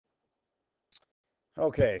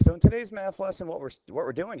Okay, so in today's math lesson, what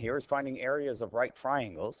we're doing here is finding areas of right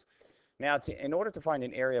triangles. Now, in order to find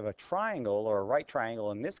an area of a triangle or a right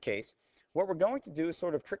triangle in this case, what we're going to do is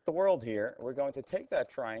sort of trick the world here. We're going to take that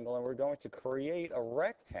triangle and we're going to create a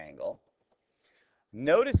rectangle,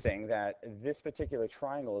 noticing that this particular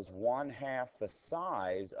triangle is 1/2 the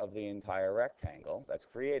size of the entire rectangle that's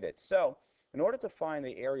created. So, in order to find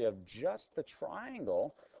the area of just the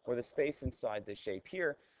triangle, or the space inside the shape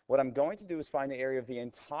here, what I'm going to do is find the area of the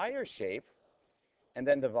entire shape and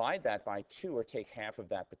then divide that by 2, or take half of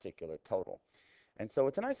that particular total. And so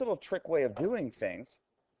it's a nice little trick way of doing things,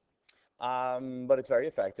 but it's very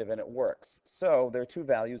effective and it works. So there are two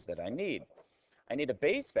values that I need. I need a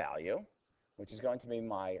base value, which is going to be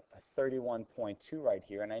my 31.2 right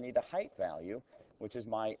here, and I need a height value, which is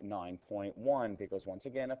my 9.1, because once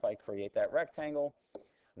again, if I create that rectangle,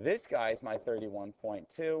 this guy is my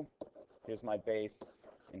 31.2, here's my base,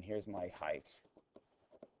 and here's my height.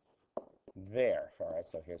 There, all right,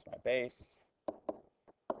 so here's my base,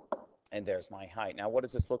 and there's my height. Now, what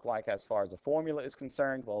does this look like as far as the formula is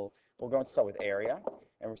concerned? Well, we're going to start with area,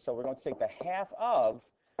 and so we're going to take the half of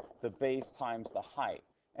the base times the height.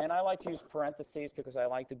 And I like to use parentheses because I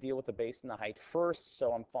like to deal with the base and the height first,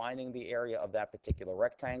 so I'm finding the area of that particular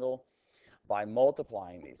rectangle by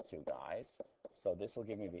multiplying these two guys. So this will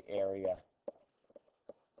give me the area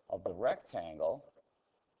of the rectangle,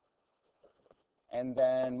 and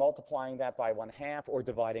then multiplying that by 1/2 or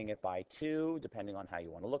dividing it by 2, depending on how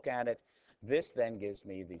you want to look at it. This then gives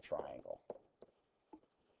me the triangle,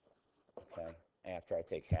 okay, after I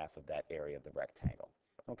take half of that area of the rectangle.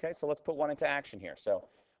 Okay, so let's put one into action here. So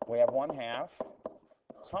we have 1/2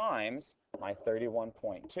 times my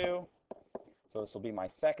 31.2. So this will be my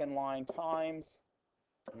second line times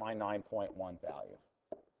my 9.1 value.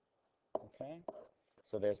 Okay,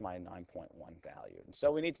 so there's my 9.1 value. And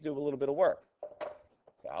so we need to do a little bit of work.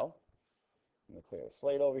 So I'm going to clear the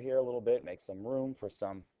slate over here a little bit, make some room for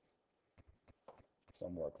some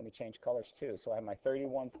work. Let me change colors too. So I have my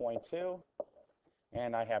 31.2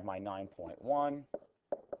 and I have my 9.1.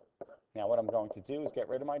 Now what I'm going to do is get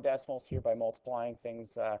rid of my decimals here by multiplying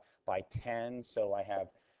things by 10. So I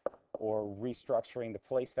have, or restructuring the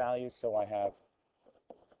place values. So I have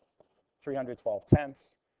 312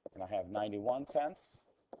 tenths and I have 91 tenths.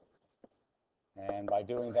 And by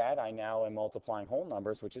doing that, I now am multiplying whole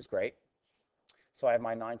numbers, which is great. So I have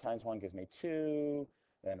my 9 times 1 gives me 2,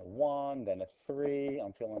 then a 1, then a 3.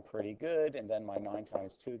 I'm feeling pretty good. And then my 9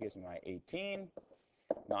 times 2 gives me my 18.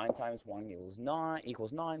 9 times 1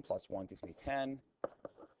 equals 9, plus 1 gives me 10.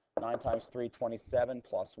 9 times 3, 27,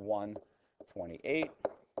 plus 1, 28.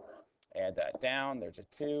 Add that down. There's a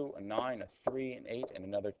 2, a 9, a 3, an 8, and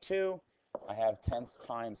another 2. I have tenths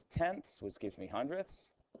times tenths, which gives me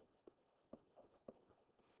hundredths.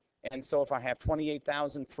 And so if I have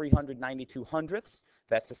 28,392 hundredths,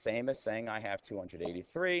 that's the same as saying I have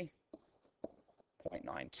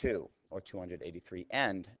 283.92, or 283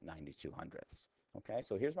 and 92 hundredths. Okay,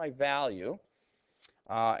 so here's my value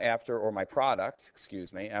or my product,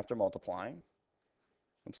 excuse me, after multiplying.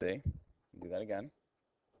 Let's see, do that again.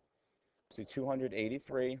 See,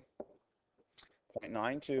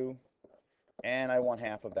 283.92, and I want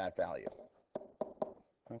half of that value.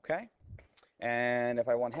 Okay? And if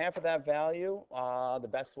I want half of that value, the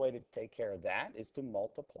best way to take care of that is to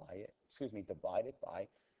divide it by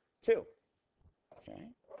 2. Okay,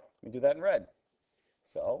 let me do that in red.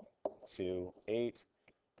 So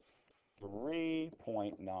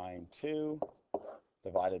 283.92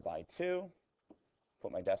 divided by 2.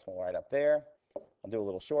 Put my decimal right up there. I'll do a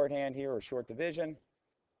little shorthand here, or short division.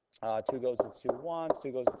 2 goes into 1,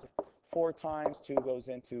 2 goes into 4 times, 2 goes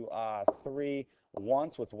into 3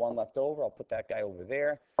 once with 1 left over. I'll put that guy over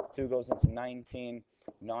there. 2 goes into 19.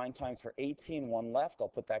 9 times for 18, 1 left. I'll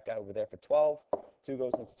put that guy over there for 12. 2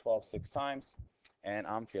 goes into 12 6 times, and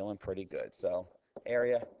I'm feeling pretty good. So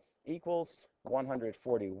area equals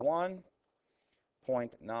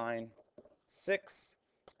 141.96,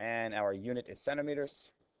 and our unit is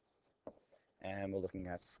centimeters. And we're looking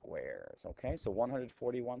at squares. Okay, so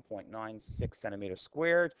 141.96 centimeters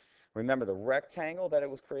squared. Remember the rectangle that it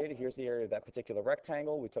was created. Here's the area of that particular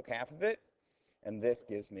rectangle. We took half of it, and this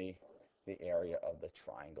gives me the area of the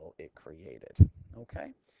triangle it created.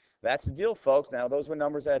 Okay, that's the deal, folks. Now, those were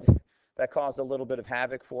numbers that caused a little bit of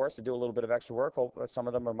havoc for us to do a little bit of extra work. Hope some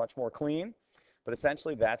of them are much more clean, but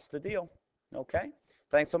essentially that's the deal. Okay,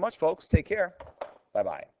 thanks so much, folks. Take care.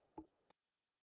 Bye-bye.